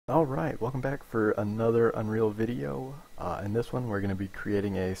Alright, welcome back for another Unreal video. In this one we're going to be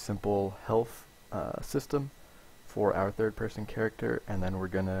creating a simple health system for our third person character, and then we're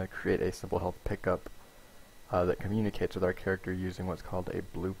going to create a simple health pickup that communicates with our character using what's called a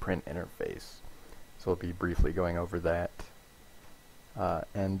blueprint interface. So we'll be briefly going over that.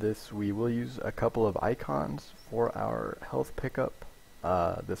 And this, we will use a couple of icons for our health pickup.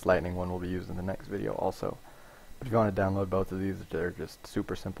 This lightning one will be used in the next video also. But if you want to download both of these, they're just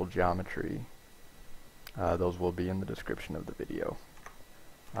super simple geometry. Those will be in the description of the video.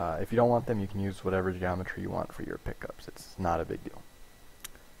 If you don't want them, you can use whatever geometry you want for your pickups. It's not a big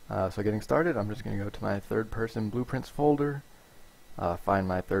deal. So getting started, I'm just going to go to my third person blueprints folder, find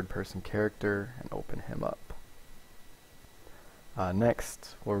my third person character, and open him up.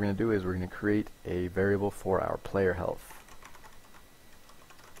 Next, what we're going to do is we're going to create a variable for our player health.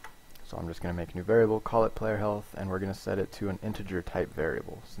 So I'm just going to make a new variable, call it player health, and we're going to set it to an integer type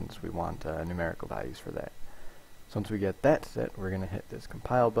variable since we want numerical values for that. So once we get that set, we're going to hit this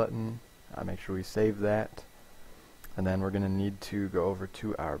compile button, make sure we save that, and then we're going to need to go over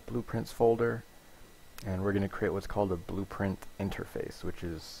to our blueprints folder, and we're going to create what's called a blueprint interface, which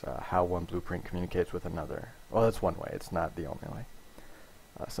is how one blueprint communicates with another. Well, that's one way, it's not the only way.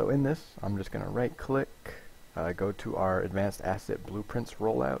 So in this, I'm just going to right click, go to our advanced asset blueprints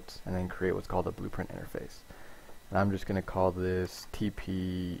rollout, and then create what's called a blueprint interface. And I'm just going to call this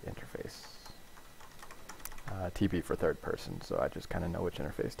TP interface. TP for third person, so I just kind of know which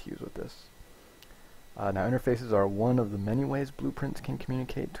interface to use with this. Now interfaces are one of the many ways blueprints can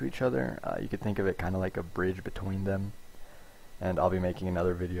communicate to each other. You could think of it kind of like a bridge between them. And I'll be making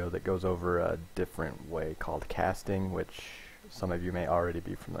another video that goes over a different way called casting, which some of you may already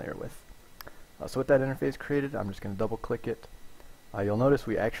be familiar with. So with that interface created, I'm just going to double click it. You'll notice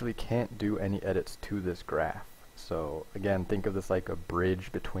we actually can't do any edits to this graph. So again, think of this like a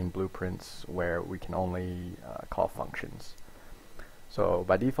bridge between blueprints where we can only call functions. So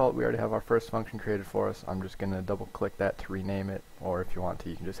by default we already have our first function created for us. I'm just going to double click that to rename it, or if you want to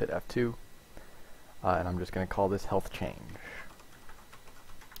you can just hit F2. And I'm just going to call this health change.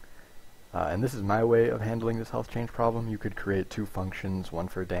 And this is my way of handling this health change problem. You could create two functions, one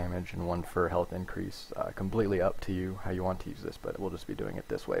for damage and one for health increase. Completely up to you how you want to use this, but we'll just be doing it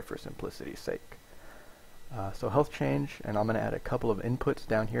this way for simplicity's sake. So health change, and I'm going to add a couple of inputs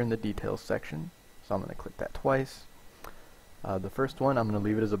down here in the details section. So I'm going to click that twice. The first one, I'm going to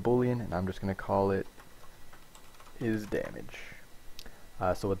leave it as a boolean, and I'm just going to call it is damage.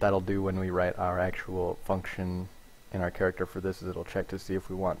 So what that'll do when we write our actual function in our character for this is it'll check to see if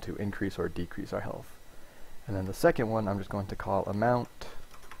we want to increase or decrease our health. And then the second one I'm just going to call amount,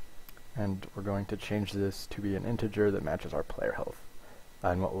 and we're going to change this to be an integer that matches our player health.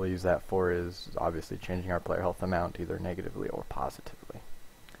 And what we'll use that for is obviously changing our player health amount either negatively or positively.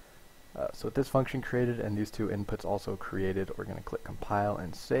 So with this function created and these two inputs also created, we're going to click compile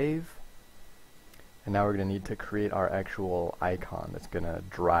and save. And now we're going to need to create our actual icon that's going to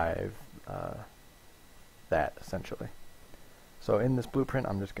drive that essentially. So in this blueprint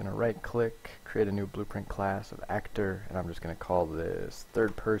I'm just going to right click, create a new blueprint class of actor, and I'm just going to call this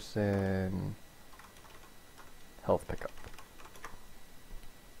third person health pickup.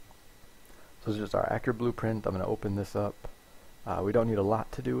 So this is just our actor blueprint. I'm going to open this up. We don't need a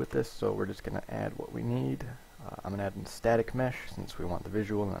lot to do with this, so we're just going to add what we need. I'm going to add a static mesh since we want the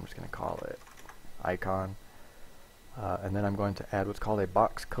visual, and I'm just going to call it icon. And then I'm going to add what's called a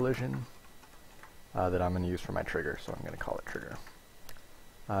box collision that I'm going to use for my trigger, so I'm going to call it trigger.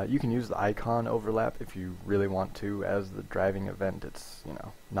 You can use the icon overlap if you really want to as the driving event. It's, you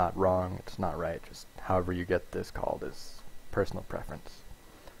know, not wrong, it's not right, just however you get this called is personal preference.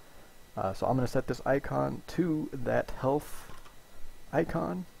 So I'm going to set this icon to that health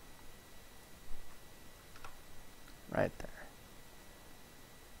icon right there.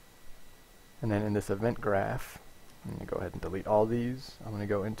 And then in this event graph, I'm going to go ahead and delete all these. I'm going to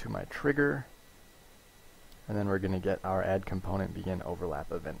go into my trigger, and then we're going to get our add component begin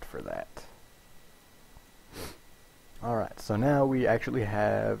overlap event for that. Alright, so now we actually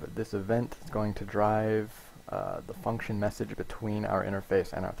have this event that's going to drive the function message between our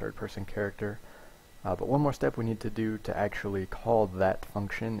interface and our third person character. But one more step we need to do to actually call that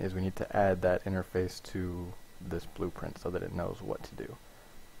function is we need to add that interface to this blueprint so that it knows what to do.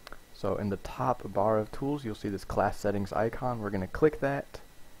 So in the top bar of tools you'll see this class settings icon. We're going to click that.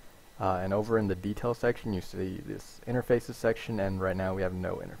 And over in the detail section you see this interfaces section, and right now we have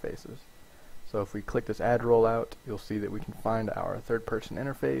no interfaces. So if we click this add rollout, you'll see that we can find our third person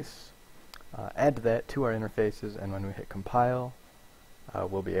interface, add that to our interfaces, and when we hit compile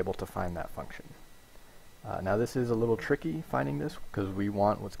we'll be able to find that function. Now this is a little tricky finding this because we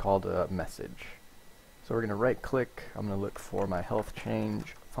want what's called a message. So we're going to right click, I'm going to look for my health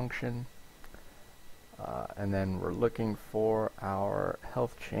change function, and then we're looking for our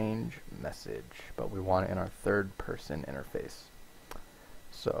health change message, but we want it in our third person interface.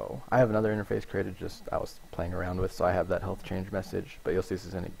 So I have another interface created just I was playing around with, so I have that health change message, but you'll see this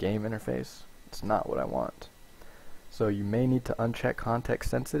is in a game interface. It's not what I want. So you may need to uncheck context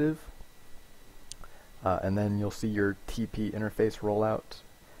sensitive, and then you'll see your TP interface rollout,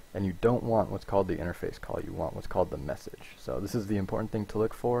 and you don't want what's called the interface call, you want what's called the message. So this is the important thing to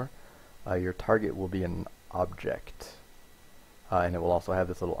look for. Your target will be an object, and it will also have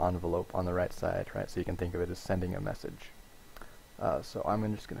this little envelope on the right side, right? So you can think of it as sending a message. So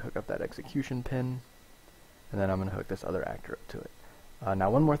I'm just going to hook up that execution pin, and then I'm going to hook this other actor up to it. Now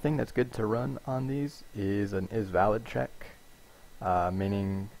one more thing that's good to run on these is an isValid check,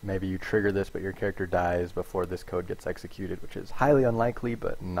 meaning maybe you trigger this but your character dies before this code gets executed, which is highly unlikely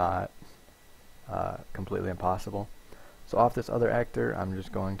but not completely impossible. So off this other actor, I'm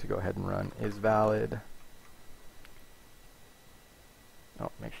just going to go ahead and run isValid.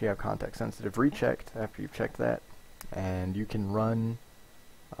 Oh, make sure you have context sensitive rechecked after you've checked that. And you can run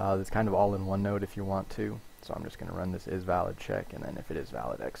this kind of all in one node if you want to. So I'm just going to run this isValid check, and then if it is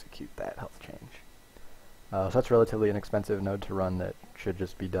valid, execute that health change. So that's a relatively inexpensive node to run that should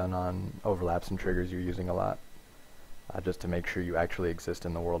just be done on overlaps and triggers you're using a lot, just to make sure you actually exist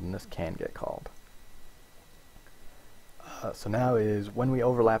in the world, and this can get called. So now is when we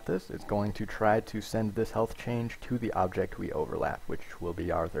overlap this, it's going to try to send this health change to the object we overlap, which will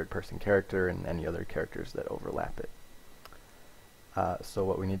be our third person character and any other characters that overlap it. So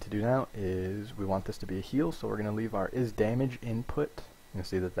what we need to do now is we want this to be a heal, so we're going to leave our isDamage input. You can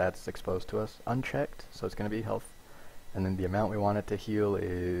see that that's exposed to us unchecked, so it's going to be health. And then the amount we want it to heal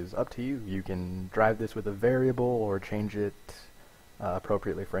is up to you. You can drive this with a variable or change it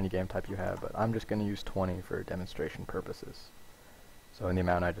appropriately for any game type you have, but I'm just going to use 20 for demonstration purposes. So in the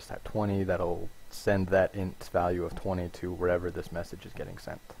amount I just have 20, that'll send that int value of 20 to wherever this message is getting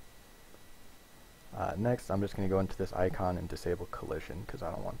sent. Next, I'm just going to go into this icon and disable collision because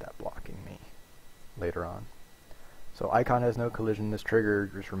I don't want that blocking me later on. So icon has no collision, this trigger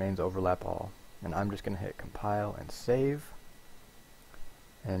just remains overlap all, and I'm just going to hit compile and save.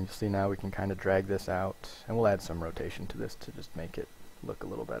 And you'll see now we can kind of drag this out, and we'll add some rotation to this to just make it look a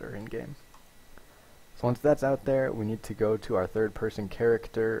little better in game. So once that's out there, we need to go to our third person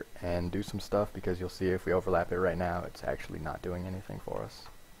character and do some stuff, because you'll see if we overlap it right now, it's actually not doing anything for us.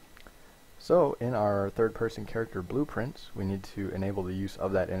 So in our third person character blueprints, we need to enable the use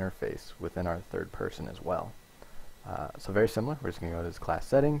of that interface within our third person as well. So very similar, we're just going to go to this class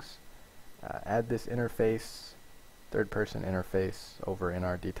settings, add this interface, third person interface over in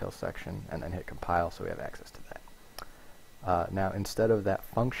our details section, and then hit compile so we have access to that. Now instead of that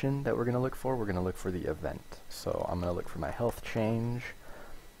function that we're going to look for, we're going to look for the event. So I'm going to look for my health change,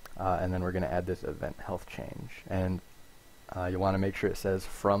 and then we're going to add this event health change. And you want to make sure it says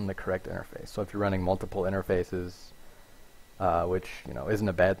from the correct interface. So if you're running multiple interfaces, which isn't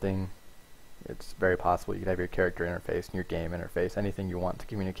a bad thing, it's very possible you could have your character interface and your game interface, anything you want to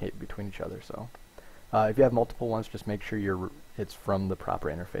communicate between each other. So if you have multiple ones, just make sure it's from the proper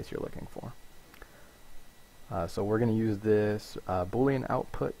interface you're looking for. So we're going to use this Boolean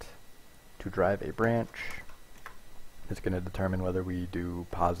output to drive a branch. It's going to determine whether we do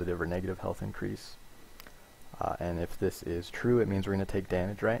positive or negative health increase. And if this is true, it means we're going to take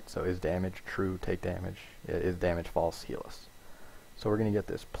damage, right? So is damage true, take damage. Is damage false, heal us. So we're going to get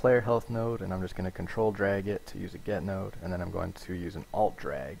this player health node, and I'm just going to control drag it to use a get node, and then I'm going to use an alt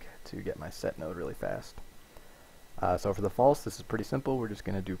drag to get my set node really fast. So for the false, this is pretty simple. We're just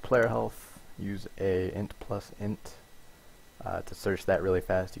going to do player health, use a int plus int to search that really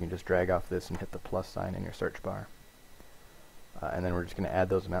fast. You can just drag off this and hit the plus sign in your search bar. And then we're just going to add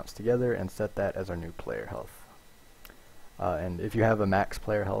those amounts together and set that as our new player health. And if you have a max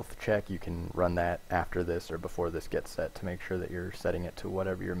player health check, you can run that after this or before this gets set to make sure that you're setting it to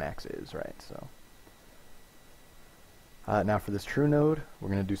whatever your max is, right? So now for this true node, we're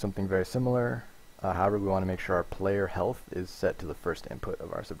going to do something very similar. However, we want to make sure our player health is set to the first input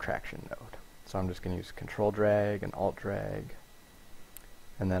of our subtraction node. So I'm just going to use control drag and alt drag.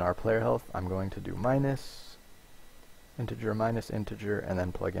 And then our player health, I'm going to do minus integer, and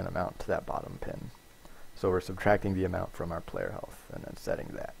then plug in amount to that bottom pin. So we're subtracting the amount from our player health and then setting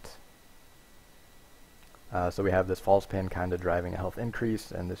that. So we have this false pin kind of driving a health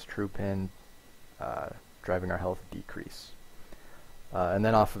increase, and this true pin driving our health decrease. And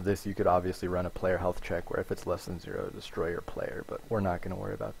then off of this, you could obviously run a player health check where if it's less than 0, destroy your player, but we're not going to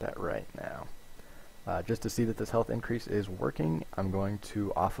worry about that right now. Just to see that this health increase is working, I'm going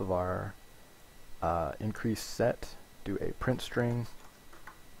to, off of our increase set, do a print string,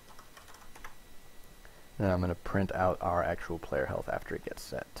 and then I'm going to print out our actual player health after it gets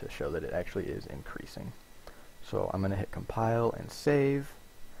set to show that it actually is increasing. So I'm going to hit compile and save,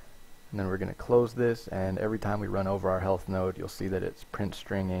 and then we're going to close this, and every time we run over our health node, you'll see that it's print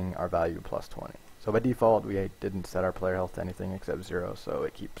stringing our value plus 20. So by default, we didn't set our player health to anything except 0, so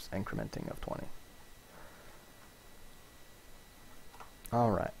it keeps incrementing of 20.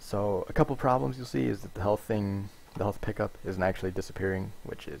 Alright, so a couple problems you'll see is that the health pickup isn't actually disappearing,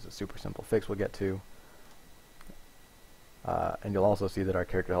 which is a super simple fix we'll get to. And you'll also see that our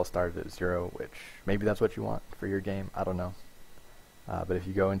character health started at 0, which maybe that's what you want for your game, I don't know. But if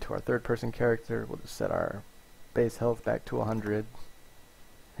you go into our third person character, we'll just set our base health back to 100,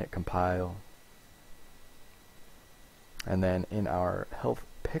 hit compile, and then in our health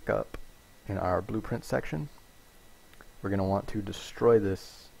pickup, in our blueprint section, we're going to want to destroy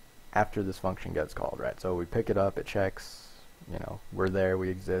this after this function gets called, right? So we pick it up, it checks, you know, we're there, we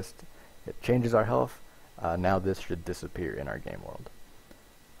exist, it changes our health. Now this should disappear in our game world.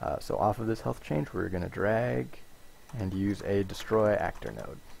 So off of this health change, we're going to drag and use a destroy actor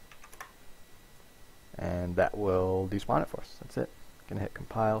node. And that will despawn it for us. That's it. Going to hit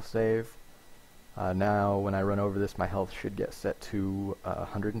compile, save. Now when I run over this, my health should get set to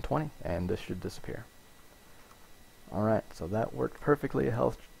 120, and this should disappear. Alright, so that worked perfectly.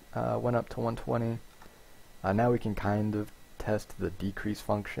 Health went up to 120. Now we can kind of test the decrease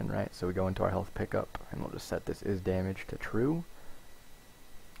function, right? So we go into our health pickup, and we'll just set this is damage to true.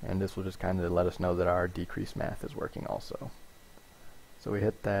 And this will just kind of let us know that our decrease math is working also. So we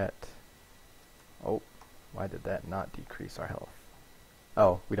hit that. Oh, why did that not decrease our health?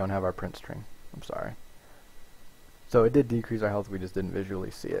 Oh, we don't have our print string. I'm sorry. So it did decrease our health, we just didn't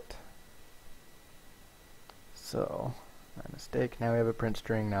visually see it. So, my mistake. Now we have a print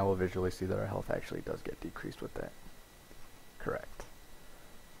string. Now we'll visually see that our health actually does get decreased with that. Correct.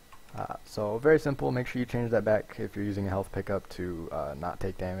 So very simple. Make sure you change that back if you're using a health pickup to not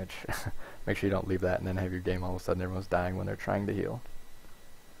take damage. Make sure you don't leave that and then have your game all of a sudden everyone's dying when they're trying to heal.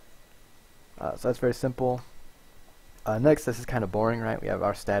 So that's very simple. Next, this is kind of boring, right? We have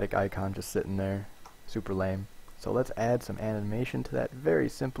our static icon just sitting there. Super lame. So let's add some animation to that very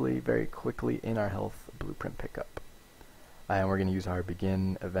simply, very quickly in our health blueprint pickup. And we're going to use our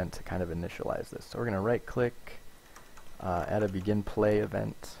begin event to kind of initialize this. So we're going to right click, add a begin play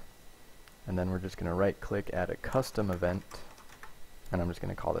event, and then we're just going to right click, add a custom event, and I'm just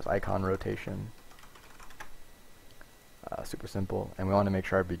going to call this icon rotation. Super simple, and we want to make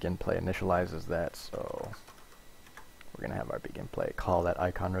sure our begin play initializes that, so we're going to have our begin play call that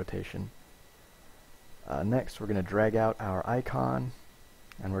icon rotation. Next, we're going to drag out our icon,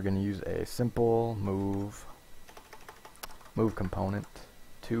 and we're going to use a simple move component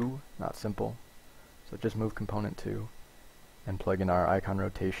 2, not simple, so just move component 2, and plug in our icon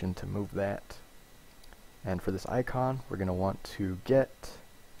rotation to move that. And for this icon, we're going to want to get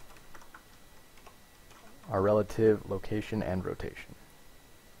our relative location and rotation.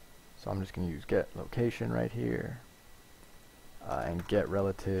 So I'm just going to use get location right here, and get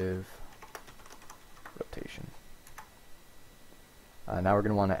relative rotation. Now we're going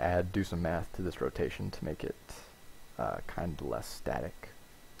to want to do some math to this rotation to make it kind of less static.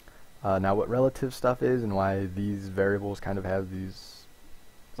 Now what relative stuff is and why these variables kind of have these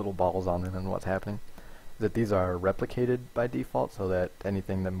little balls on them and what's happening is that these are replicated by default, so that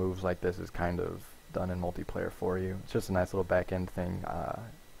anything that moves like this is kind of done in multiplayer for you. It's just a nice little back-end thing.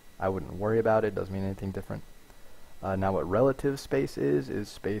 I wouldn't worry about it. Doesn't mean anything different. Now what relative space is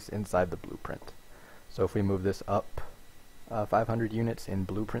space inside the blueprint. So if we move this up 500 units in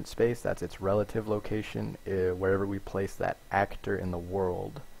blueprint space, that's its relative location. Wherever we place that actor in the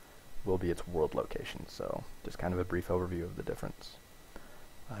world will be its world location. So just kind of a brief overview of the difference.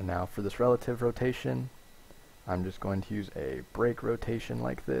 Now for this relative rotation, I'm just going to use a break rotation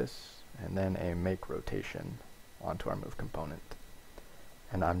like this, and then a make rotation onto our move component.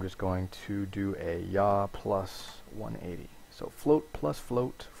 And I'm just going to do a yaw plus 180. So float plus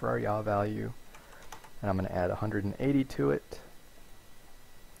float for our yaw value, and I'm going to add 180 to it,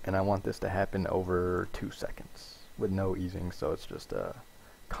 and I want this to happen over 2 seconds with no easing, so it's just a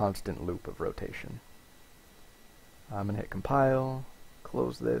constant loop of rotation. I'm going to hit compile,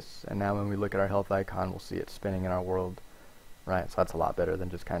 close this, and now when we look at our health icon, we'll see it spinning in our world. Right, so that's a lot better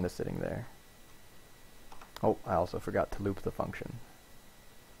than just kind of sitting there. Oh, I also forgot to loop the function.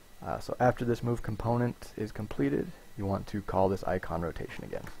 So after this move component is completed, you want to call this icon rotation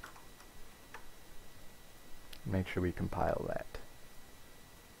again. Make sure we compile that.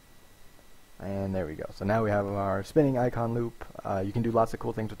 And there we go. So now we have our spinning icon loop. You can do lots of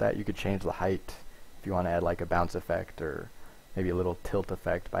cool things with that. You could change the height if you want to add like a bounce effect or maybe a little tilt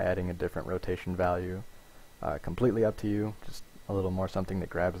effect by adding a different rotation value. Completely up to you. Just a little more something that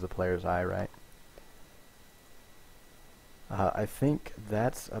grabs the player's eye, right? I think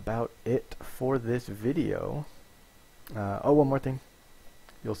that's about it for this video. Oh, one more thing.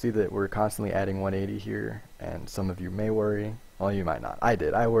 You'll see that we're constantly adding 180 here, and some of you may worry, well, you might not. I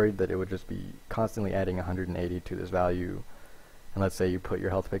did. I worried that it would just be constantly adding 180 to this value, and let's say you put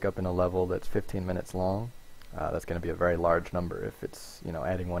your health pickup in a level that's 15 minutes long. That's going to be a very large number if it's, you know,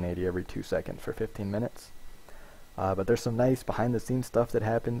 adding 180 every 2 seconds for 15 minutes. But there's some nice behind-the-scenes stuff that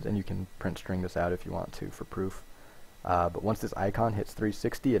happens, and you can print string this out if you want to for proof. But once this icon hits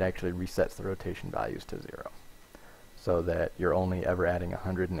 360, it actually resets the rotation values to 0. So that you're only ever adding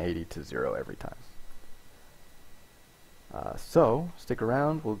 180 to 0 every time. So, stick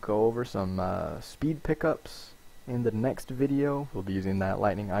around, we'll go over some speed pickups in the next video. We'll be using that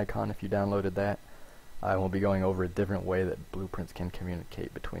lightning icon if you downloaded that. We'll be going over a different way that blueprints can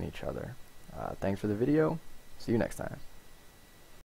communicate between each other. Thanks for the video, see you next time.